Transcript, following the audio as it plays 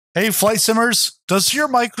Hey Flight Simmers, does your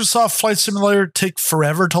Microsoft Flight Simulator take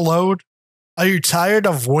forever to load? Are you tired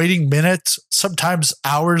of waiting minutes, sometimes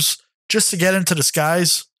hours, just to get into the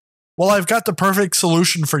skies? Well, I've got the perfect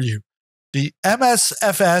solution for you. The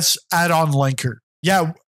MSFS Addon-Linker.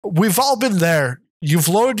 Yeah, we've all been there. You've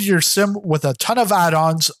loaded your sim with a ton of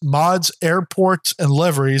add-ons, mods, airports, and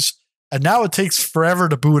liveries, and now it takes forever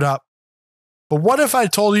to boot up. But what if I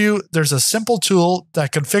told you there's a simple tool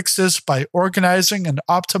that can fix this by organizing and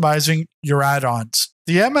optimizing your add-ons?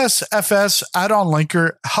 The MSFS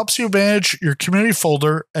Addon-Linker helps you manage your community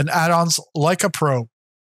folder and add-ons like a pro.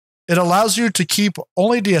 It allows you to keep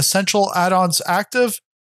only the essential add-ons active,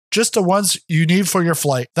 just the ones you need for your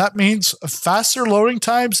flight. That means faster loading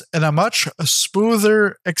times and a much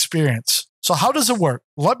smoother experience. So how does it work?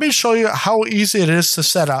 Let me show you how easy it is to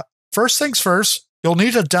set up. First things first, you'll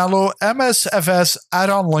need to download MSFS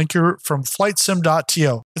Addon-Linker from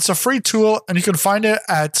flightsim.to. It's a free tool and you can find it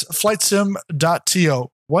at flightsim.to.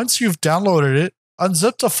 Once you've downloaded it,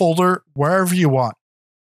 unzip the folder wherever you want.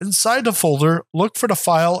 Inside the folder, look for the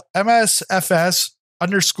file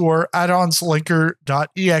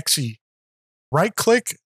msfs_addons-linker.exe.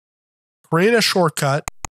 Right-click, create a shortcut,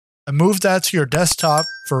 and move that to your desktop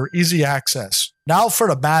for easy access. Now for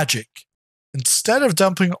the magic. Instead of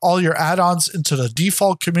dumping all your add-ons into the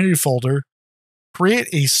default community folder, create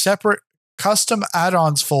a separate custom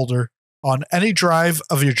add-ons folder on any drive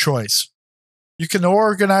of your choice. You can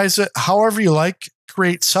organize it however you like,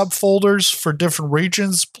 create subfolders for different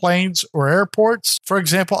regions, planes, or airports. For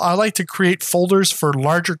example, I like to create folders for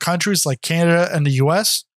larger countries like Canada and the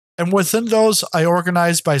US, and within those, I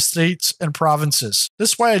organize by states and provinces.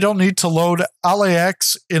 This way, I don't need to load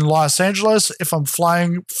LAX in Los Angeles if I'm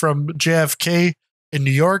flying from JFK in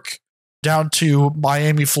New York down to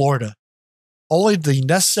Miami, Florida. Only the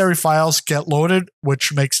necessary files get loaded,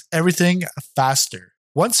 which makes everything faster.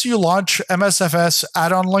 Once you launch MSFS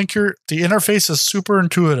Addon-Linker, the interface is super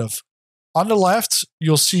intuitive. On the left,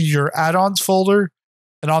 you'll see your add-ons folder,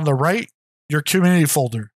 and on the right, your community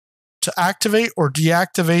folder. To activate or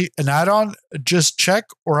deactivate an add-on, just check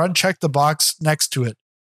or uncheck the box next to it.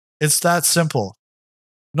 It's that simple.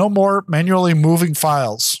 No more manually moving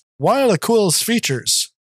files. One of the coolest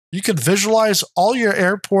features, you can visualize all your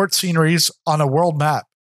airport sceneries on a world map.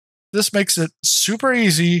 This makes it super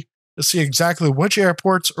easy to see exactly which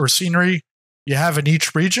airports or scenery you have in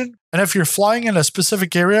each region. And if you're flying in a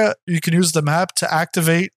specific area, you can use the map to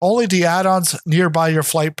activate only the add-ons nearby your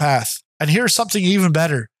flight path. And here's something even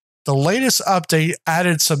better. The latest update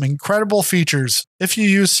added some incredible features. If you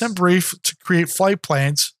use SimBrief to create flight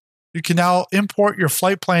plans, you can now import your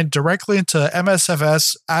flight plan directly into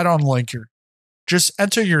MSFS Addon-Linker. Just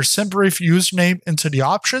enter your SimBrief username into the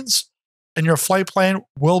options, and your flight plan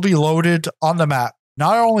will be loaded on the map.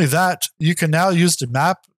 Not only that, you can now use the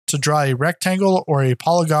map to draw a rectangle or a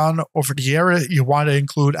polygon over the area you want to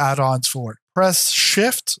include add-ons for. Press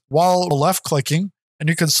Shift while left-clicking, and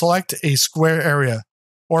you can select a square area.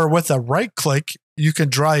 Or with a right click, you can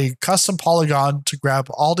draw a custom polygon to grab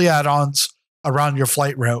all the add-ons around your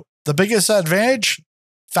flight route. The biggest advantage?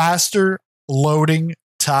 Faster loading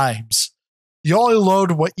times. You only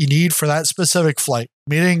load what you need for that specific flight,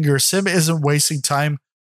 meaning your sim isn't wasting time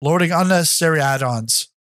loading unnecessary add-ons.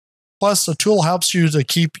 Plus, the tool helps you to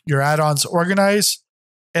keep your add-ons organized,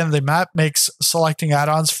 and the map makes selecting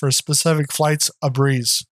add-ons for specific flights a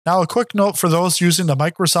breeze. Now, a quick note for those using the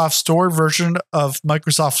Microsoft Store version of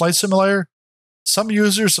Microsoft Flight Simulator. Some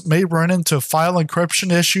users may run into file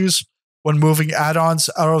encryption issues when moving add-ons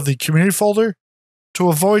out of the community folder. To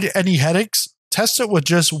avoid any headaches, test it with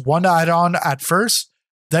just one add-on at first,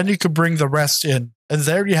 then you can bring the rest in. And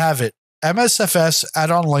there you have it. MSFS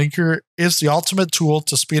Addon-Linker is the ultimate tool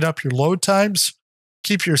to speed up your load times,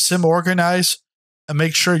 keep your sim organized, and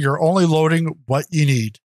make sure you're only loading what you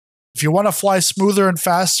need. If you want to fly smoother and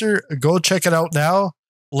faster, go check it out now.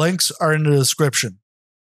 Links are in the description.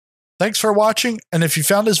 Thanks for watching, and if you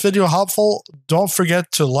found this video helpful, don't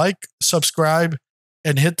forget to like, subscribe,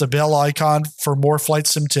 and hit the bell icon for more flight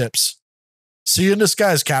sim tips. See you in the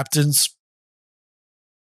skies, captains.